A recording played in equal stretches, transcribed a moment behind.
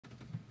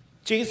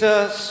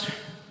Jesus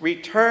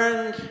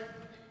returned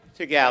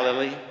to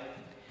Galilee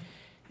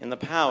in the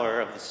power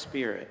of the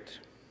Spirit.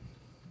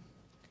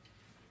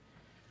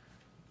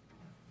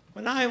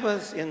 When I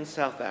was in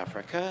South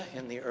Africa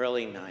in the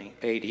early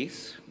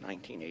 1980s,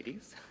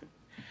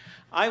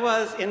 I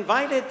was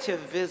invited to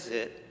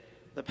visit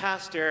the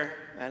pastor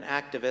and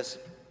activist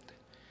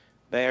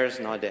Bears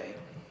Nade.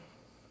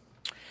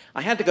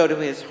 I had to go to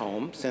his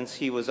home since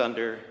he was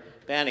under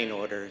banning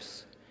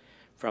orders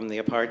from the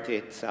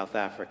apartheid South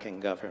African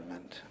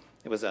government.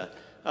 It was a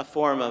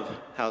form of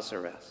house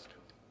arrest.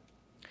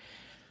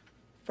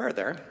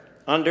 Further,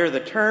 under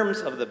the terms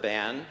of the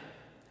ban,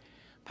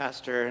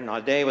 Pastor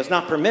Nade was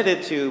not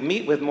permitted to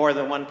meet with more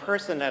than one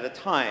person at a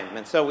time,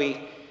 and so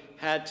we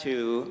had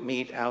to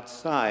meet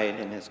outside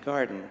in his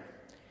garden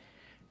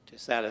to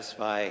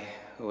satisfy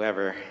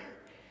whoever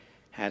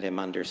had him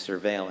under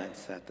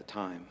surveillance at the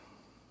time.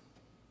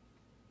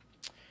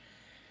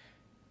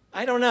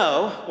 I don't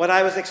know what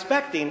I was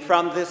expecting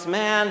from this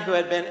man who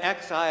had been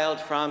exiled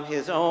from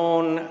his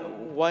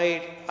own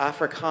white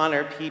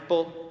Afrikaner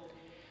people,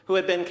 who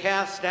had been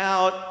cast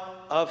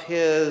out of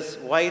his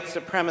white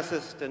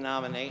supremacist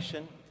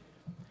denomination,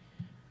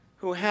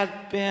 who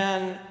had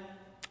been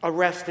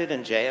arrested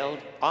and jailed,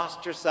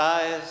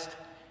 ostracized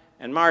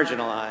and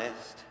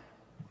marginalized,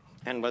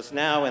 and was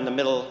now in the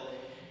middle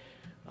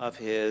of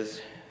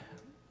his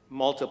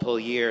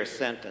multiple-year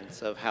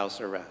sentence of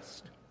house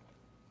arrest.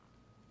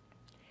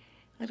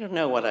 I don't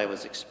know what I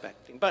was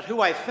expecting, but who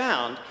I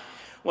found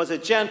was a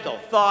gentle,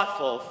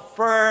 thoughtful,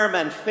 firm,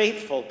 and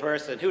faithful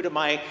person who, to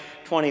my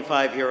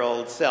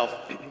 25-year-old self,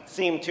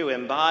 seemed to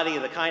embody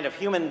the kind of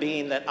human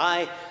being that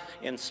I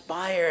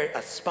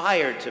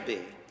aspired to be,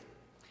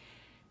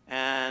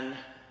 and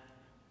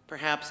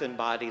perhaps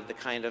embodied the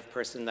kind of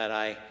person that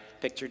I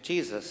pictured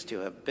Jesus to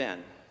have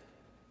been.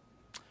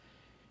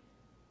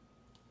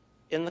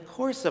 In the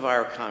course of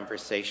our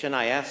conversation,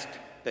 I asked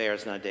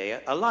Bears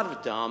Nade a lot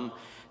of dumb,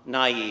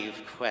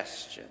 naive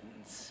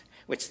questions,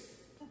 which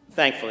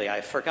thankfully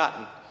I've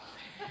forgotten.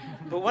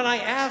 But when I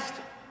asked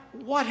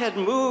what had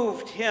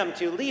moved him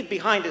to leave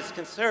behind his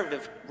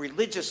conservative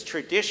religious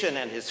tradition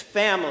and his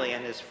family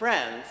and his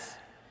friends,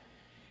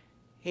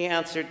 he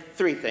answered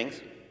three things.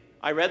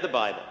 I read the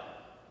Bible.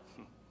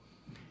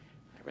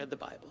 I read the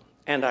Bible,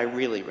 and I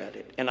really read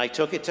it, and I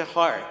took it to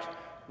heart.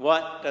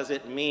 What does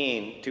it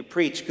mean to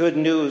preach good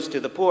news to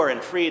the poor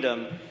and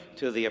freedom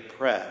to the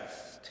oppressed?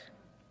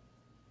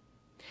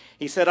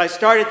 He said, I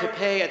started to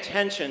pay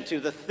attention to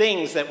the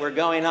things that were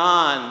going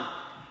on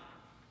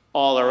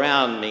all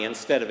around me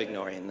instead of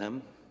ignoring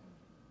them.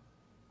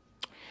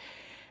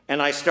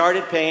 And I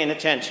started paying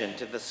attention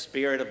to the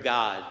Spirit of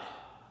God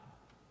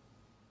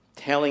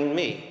telling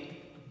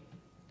me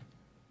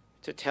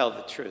to tell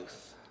the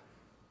truth.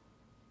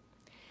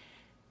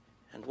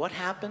 And what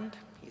happened,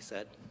 he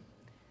said,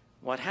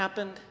 what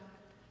happened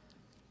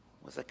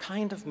was a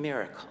kind of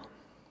miracle.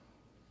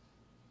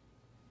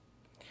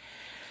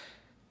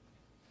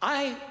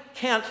 I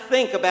can't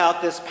think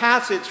about this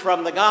passage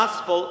from the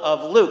Gospel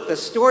of Luke, the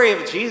story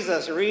of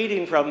Jesus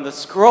reading from the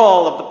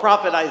scroll of the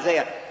prophet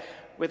Isaiah,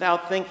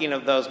 without thinking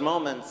of those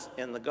moments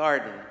in the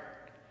garden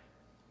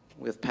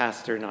with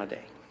Pastor Nade.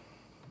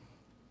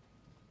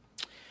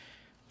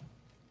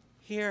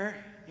 Here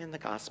in the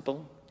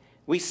Gospel,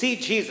 we see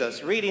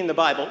Jesus reading the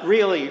Bible,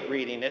 really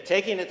reading it,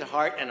 taking it to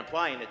heart and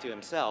applying it to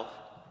himself.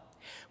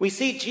 We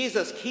see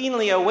Jesus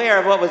keenly aware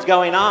of what was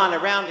going on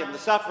around him, the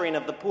suffering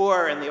of the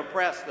poor and the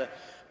oppressed, the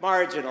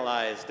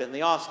marginalized and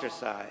the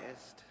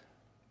ostracized.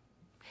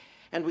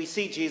 And we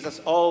see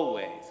Jesus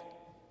always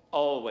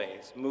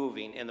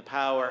moving in the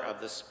power of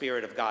the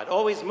Spirit of God,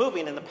 always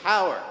moving in the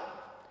power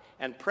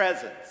and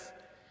presence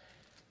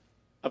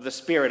of the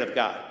Spirit of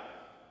God.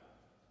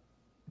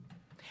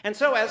 And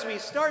so as we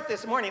start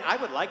this morning, I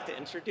would like to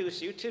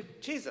introduce you to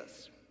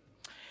Jesus.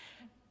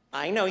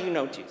 I know you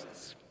know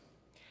Jesus.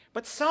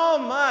 But so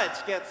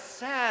much gets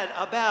said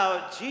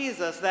about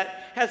Jesus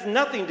that has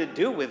nothing to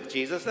do with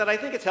Jesus that I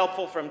think it's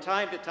helpful from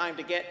time to time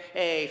to get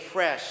a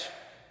fresh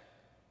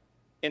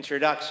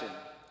introduction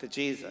to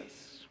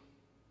Jesus.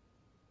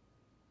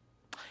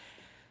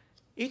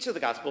 Each of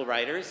the gospel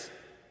writers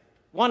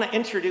want to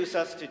introduce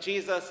us to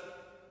Jesus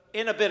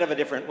in a bit of a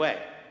different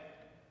way.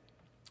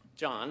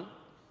 John,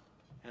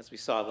 as we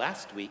saw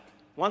last week,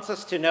 wants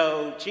us to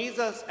know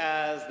Jesus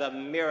as the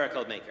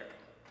miracle maker,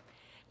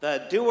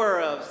 the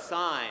doer of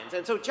signs.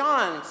 And so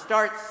John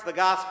starts the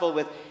gospel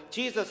with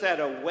Jesus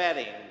at a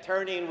wedding,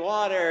 turning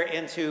water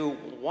into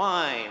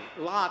wine,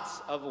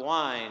 lots of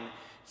wine,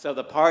 so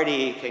the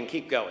party can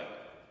keep going.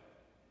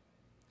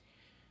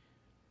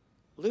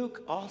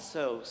 Luke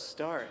also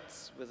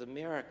starts with a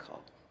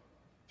miracle,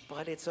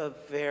 but it's a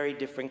very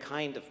different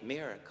kind of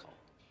miracle.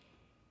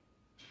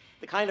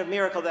 The kind of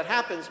miracle that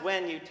happens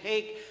when you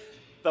take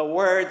the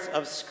words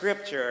of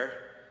Scripture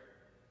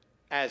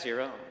as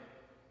your own.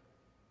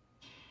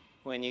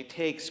 When you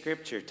take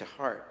Scripture to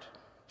heart.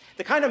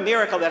 The kind of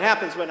miracle that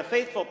happens when a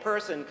faithful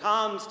person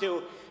comes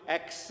to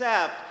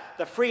accept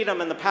the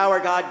freedom and the power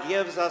God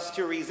gives us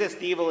to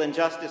resist evil,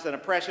 injustice, and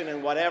oppression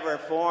in whatever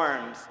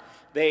forms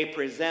they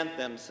present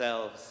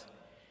themselves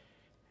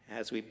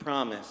as we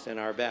promise in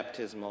our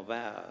baptismal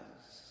vows.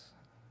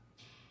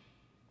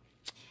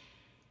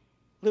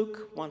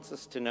 Luke wants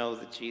us to know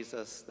the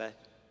Jesus that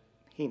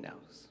he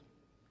knows.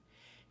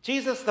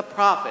 Jesus the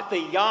prophet,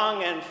 the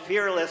young and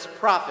fearless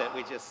prophet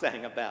we just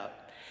sang about.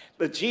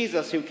 The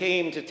Jesus who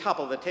came to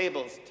topple the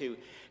tables, to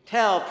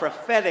tell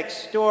prophetic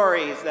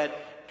stories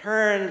that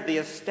turned the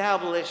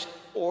established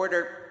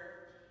order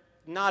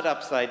not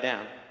upside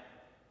down,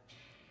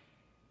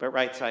 but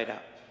right side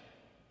up.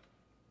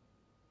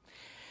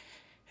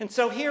 And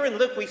so here in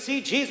Luke, we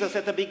see Jesus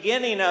at the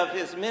beginning of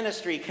his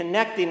ministry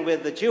connecting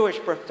with the Jewish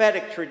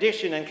prophetic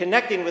tradition and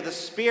connecting with the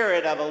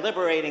spirit of a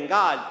liberating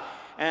God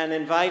and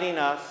inviting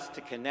us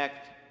to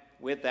connect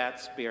with that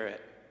spirit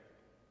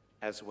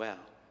as well.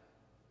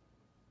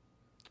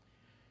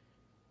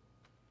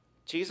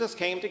 Jesus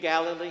came to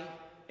Galilee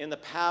in the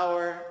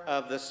power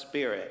of the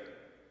Spirit,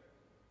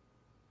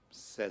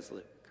 says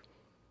Luke.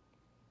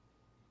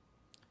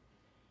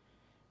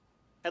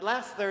 At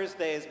last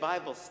Thursday's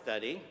Bible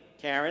study,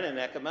 Karen and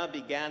Ekema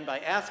began by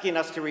asking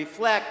us to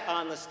reflect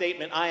on the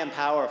statement, "I am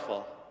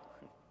powerful."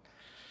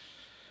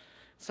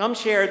 Some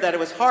shared that it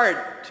was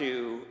hard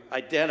to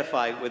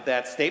identify with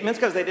that statement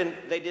because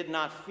they did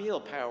not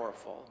feel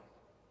powerful,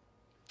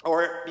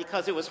 or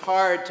because it was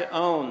hard to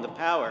own the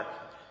power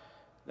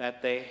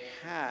that they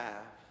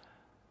have.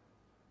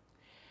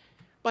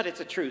 But it's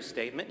a true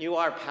statement. You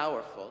are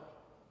powerful.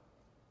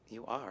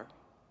 You are.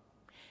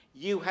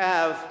 You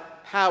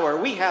have power.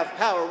 We have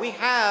power. We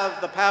have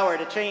the power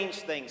to change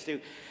things,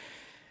 to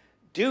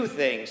do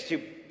things, to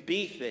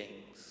be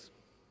things.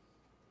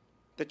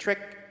 The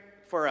trick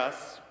for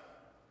us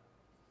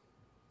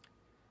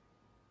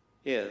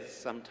is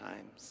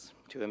sometimes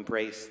to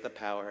embrace the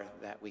power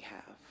that we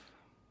have.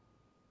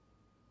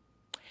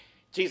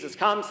 Jesus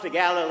comes to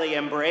Galilee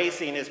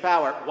embracing his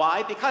power.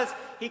 Why? Because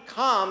he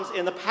comes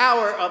in the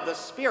power of the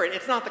Spirit.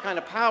 It's not the kind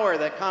of power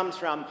that comes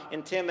from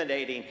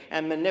intimidating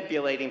and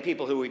manipulating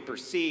people who we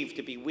perceive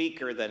to be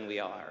weaker than we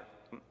are.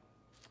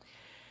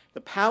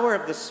 The power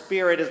of the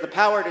Spirit is the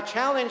power to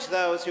challenge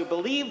those who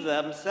believe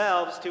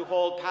themselves to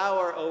hold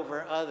power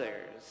over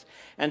others,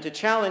 and to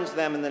challenge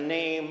them in the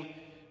name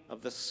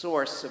of the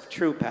source of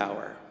true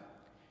power,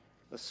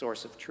 the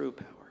source of true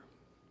power.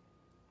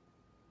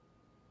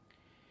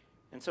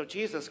 And so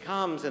Jesus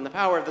comes in the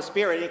power of the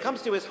Spirit. He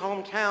comes to his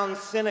hometown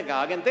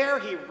synagogue, and there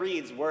he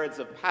reads words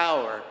of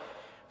power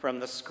from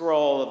the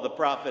scroll of the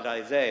prophet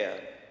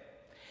Isaiah.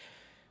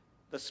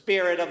 "The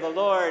Spirit of the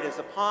Lord is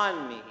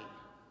upon me."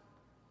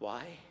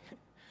 Why?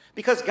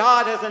 "Because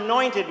God has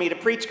anointed me to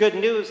preach good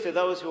news to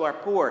those who are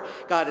poor.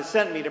 God has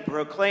sent me to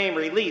proclaim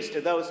release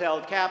to those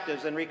held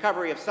captives and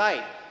recovery of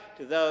sight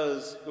to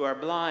those who are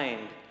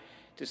blind,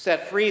 to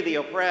set free the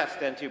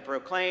oppressed and to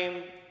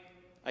proclaim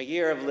a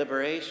year of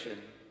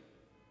liberation."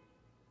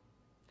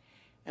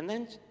 And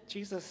then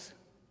Jesus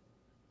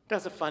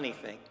does a funny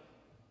thing.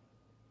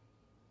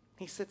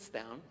 He sits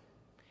down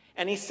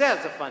and he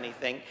says a funny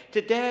thing.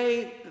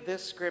 Today,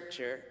 this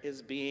scripture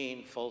is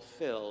being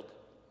fulfilled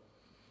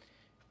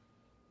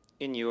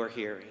in your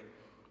hearing.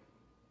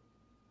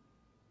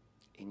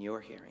 In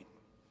your hearing.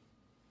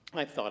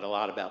 I've thought a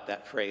lot about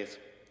that phrase.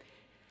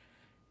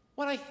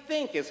 What I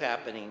think is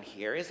happening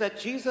here is that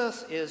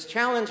Jesus is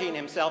challenging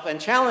himself and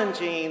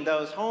challenging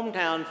those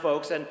hometown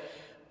folks, and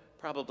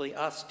probably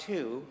us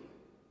too,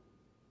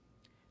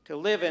 to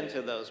live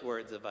into those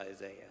words of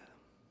Isaiah,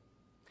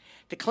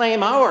 to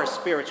claim our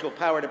spiritual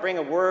power to bring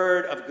a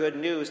word of good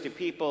news to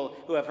people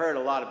who have heard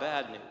a lot of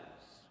bad news,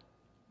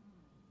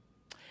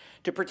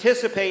 to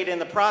participate in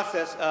the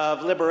process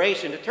of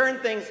liberation, to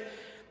turn things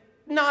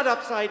not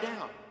upside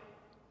down,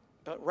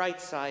 but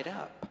right side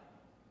up.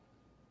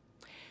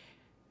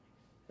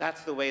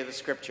 That's the way the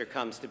scripture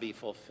comes to be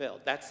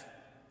fulfilled. That's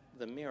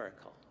the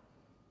miracle.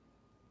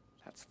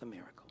 That's the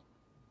miracle.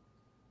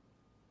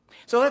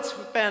 So let's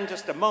spend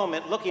just a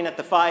moment looking at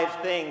the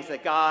 5 things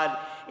that God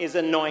is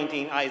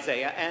anointing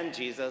Isaiah and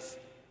Jesus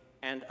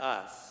and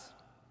us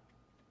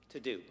to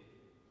do.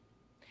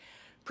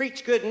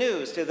 Preach good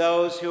news to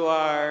those who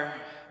are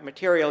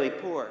materially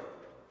poor.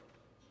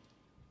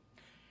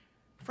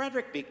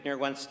 Frederick Buechner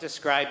once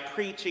described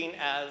preaching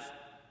as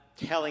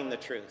telling the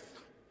truth.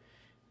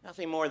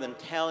 Nothing more than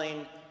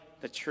telling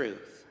the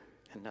truth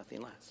and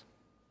nothing less.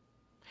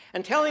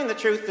 And telling the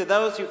truth to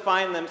those who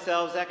find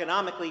themselves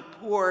economically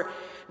poor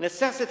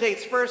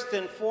necessitates first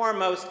and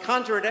foremost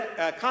contradicting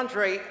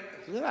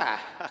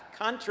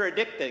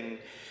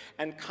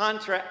and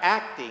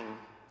counteracting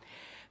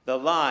the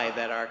lie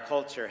that our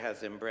culture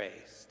has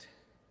embraced.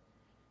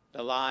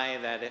 The lie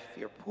that if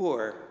you're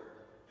poor,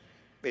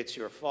 it's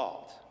your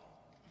fault.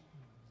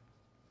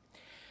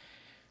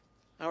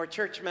 Our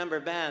church member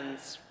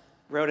Benz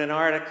wrote an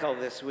article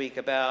this week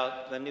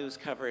about the news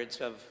coverage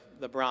of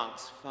the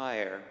Bronx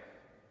fire,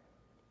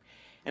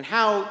 and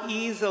how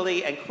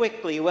easily and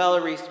quickly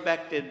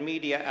well-respected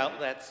media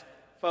outlets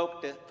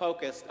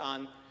focused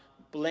on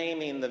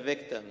blaming the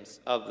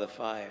victims of the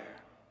fire.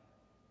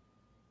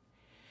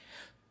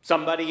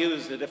 Somebody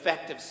used a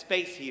defective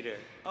space heater.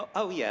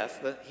 Oh yes,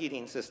 the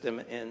heating system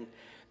in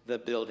the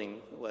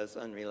building was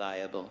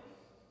unreliable.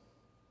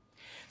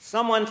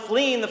 Someone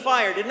fleeing the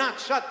fire did not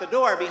shut the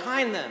door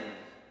behind them.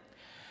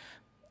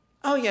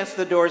 Oh, yes,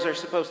 the doors are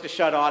supposed to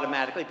shut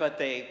automatically, but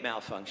they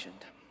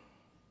malfunctioned.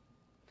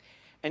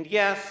 And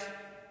yes,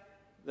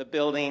 the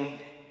building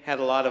had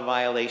a lot of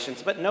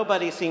violations, but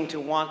nobody seemed to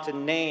want to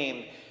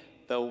name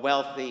the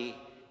wealthy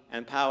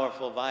and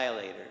powerful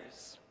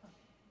violators.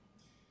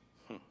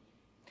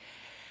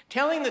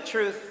 Telling the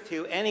truth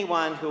to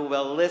anyone who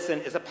will listen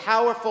is a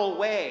powerful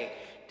way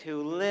to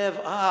live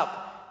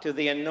up to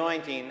the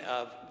anointing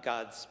of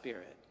God's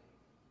Spirit.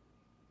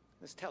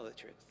 Let's tell the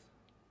truth.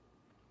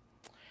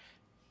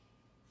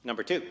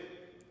 Number 2,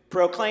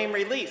 proclaim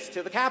release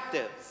to the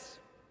captives.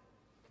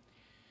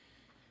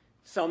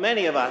 So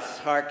many of us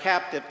are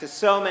captive to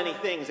so many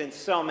things in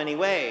so many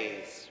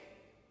ways.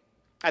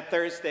 At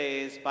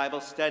Thursday's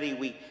Bible study,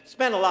 we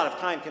spent a lot of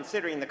time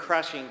considering the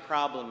crushing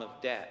problem of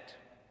debt.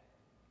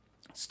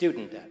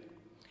 Student debt,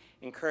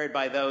 incurred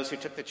by those who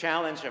took the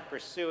challenge of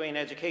pursuing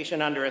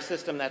education under a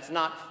system that's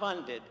not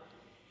funded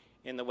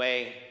in the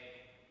way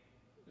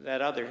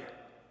that other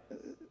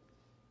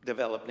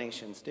developed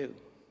nations do.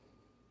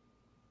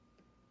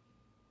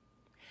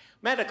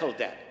 Medical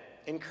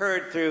debt,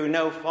 incurred through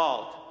no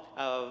fault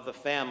of the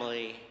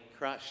family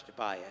crushed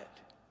by it,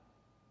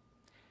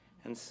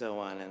 and so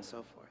on and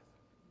so forth.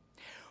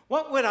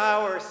 What would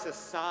our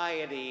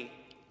society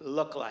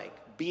look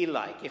like, be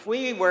like, if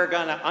we were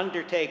going to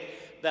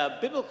undertake the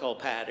biblical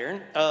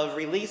pattern of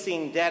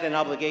releasing debt and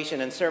obligation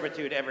and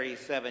servitude every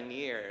 7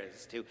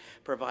 years to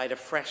provide a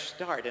fresh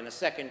start and a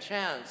second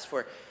chance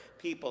for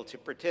people to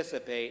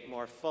participate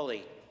more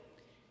fully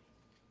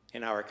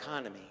in our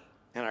economy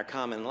and our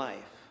common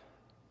life?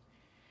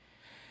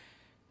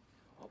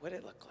 What would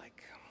it look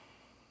like?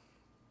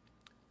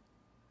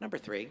 Number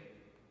 3,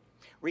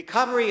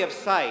 recovery of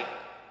sight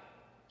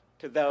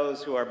to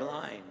those who are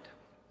blind.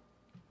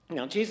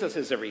 Now, Jesus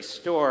is a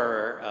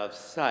restorer of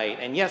sight,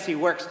 and yes, he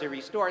works to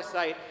restore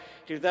sight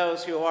to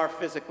those who are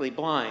physically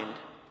blind,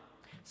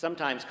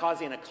 sometimes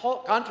causing a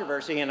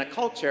controversy in a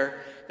culture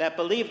that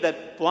believed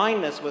that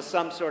blindness was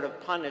some sort of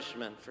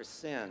punishment for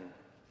sin.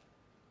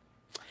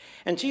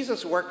 And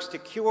Jesus works to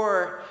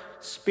cure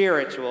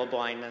spiritual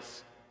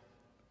blindness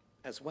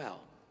as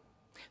well.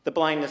 The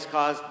blindness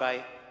caused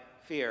by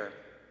fear,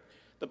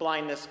 the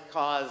blindness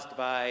caused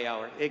by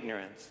our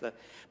ignorance, the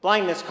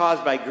blindness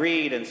caused by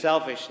greed and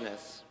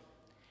selfishness,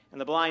 and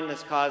the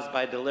blindness caused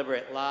by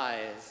deliberate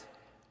lies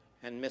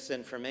and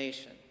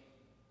misinformation.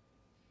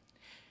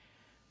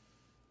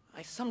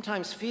 I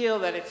sometimes feel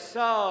that it's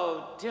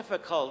so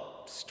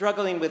difficult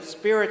struggling with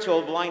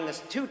spiritual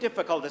blindness, too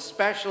difficult,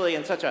 especially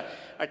in such a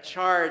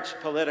charged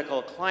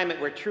political climate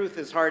where truth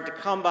is hard to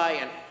come by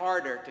and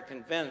harder to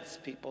convince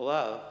people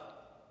of.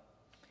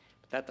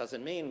 But that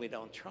doesn't mean we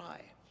don't try.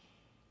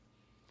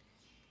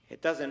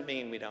 It doesn't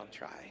mean we don't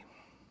try.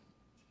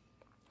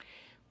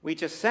 We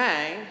just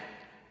sang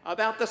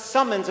about the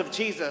summons of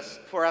Jesus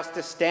for us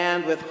to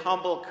stand with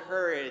humble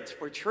courage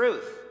for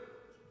truth,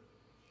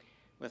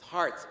 with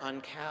hearts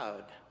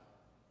uncowed.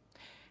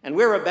 And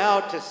we're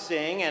about to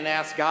sing and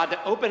ask God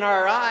to open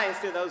our eyes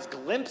to those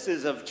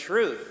glimpses of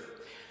truth,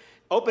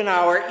 open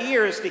our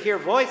ears to hear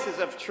voices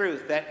of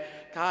truth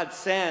that God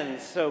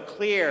sends so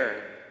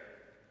clear.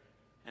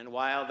 And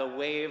while the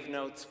wave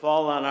notes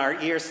fall on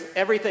our ears,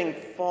 everything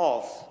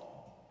false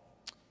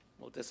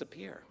will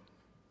disappear.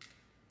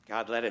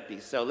 God, let it be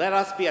so. Let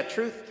us be a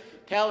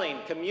truth-telling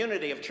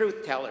community of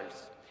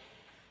truth-tellers.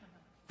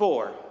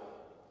 4,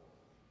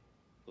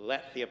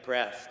 let the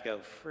oppressed go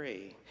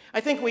free.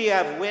 I think we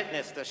have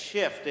witnessed a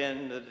shift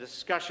in the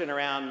discussion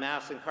around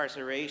mass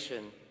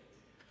incarceration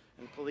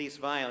and police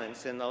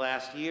violence in the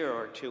last year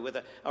or two, with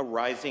a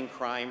rising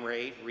crime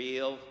rate,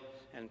 real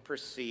and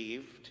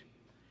perceived.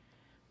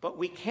 But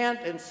we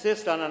can't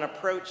insist on an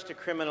approach to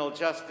criminal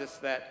justice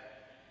that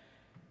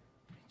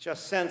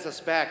just sends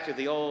us back to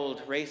the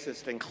old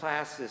racist and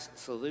classist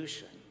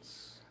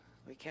solutions.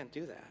 We can't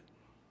do that.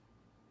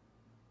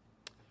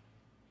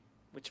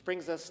 Which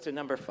brings us to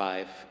number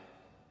 5.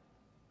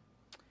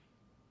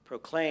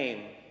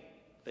 Proclaim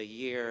the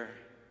year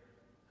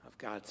of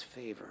God's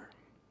favor.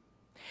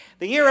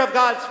 The year of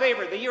God's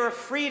favor, the year of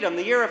freedom,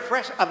 the year of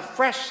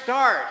fresh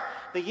start,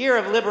 the year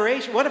of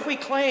liberation. What if we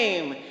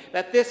claim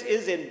that this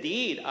is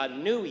indeed a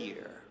new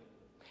year?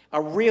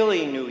 A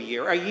really new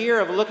year, a year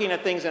of looking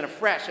at things in a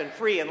fresh and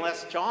free and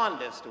less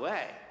jaundiced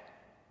way.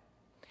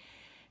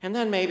 And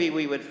then maybe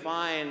we would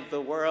find the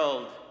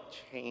world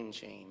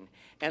changing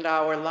and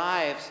our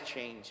lives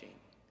changing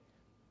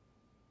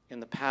in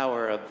the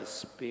power of the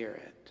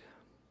Spirit.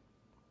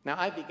 Now,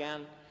 I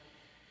began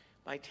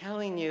by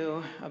telling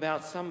you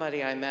about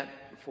somebody I met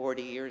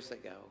 40 years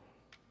ago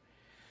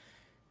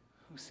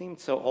who seemed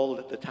so old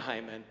at the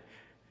time, and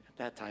at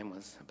that time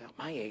was about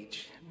my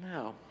age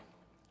now.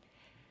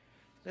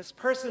 This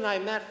person I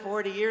met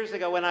 40 years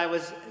ago when I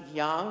was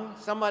young,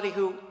 somebody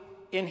who,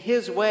 in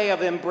his way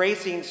of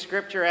embracing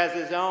Scripture as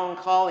his own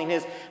calling,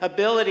 his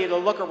ability to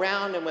look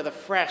around him with a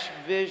fresh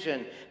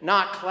vision,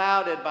 not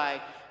clouded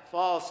by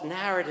false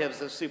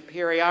narratives of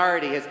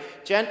superiority, his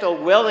gentle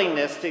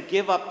willingness to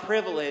give up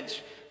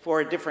privilege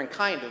for a different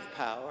kind of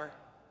power.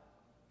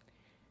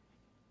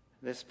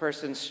 This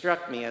person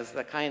struck me as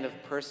the kind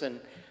of person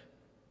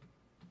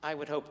I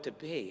would hope to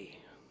be.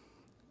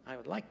 I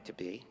would like to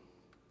be.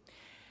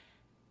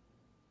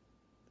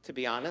 To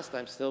be honest,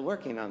 I'm still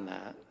working on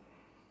that.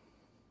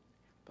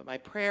 But my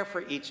prayer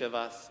for each of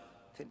us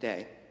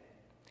today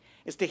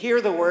is to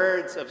hear the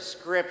words of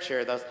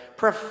Scripture, those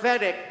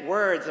prophetic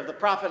words of the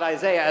prophet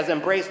Isaiah as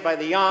embraced by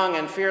the young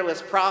and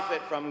fearless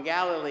prophet from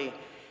Galilee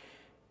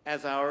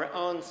as our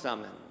own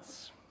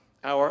summons,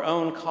 our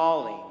own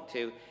calling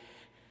to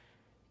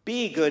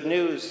be good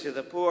news to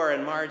the poor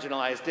and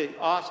marginalized, the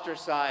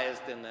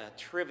ostracized and the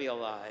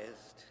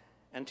trivialized,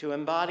 and to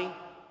embody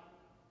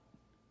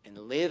and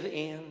live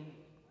in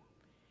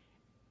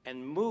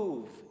and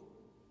move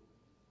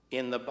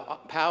in the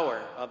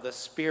power of the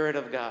Spirit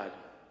of God.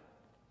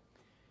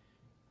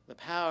 The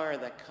power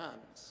that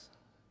comes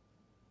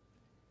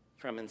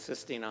from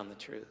insisting on the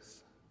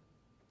truth.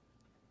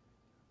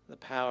 The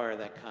power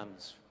that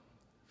comes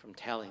from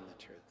telling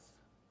the truth.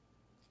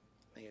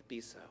 May it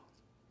be so.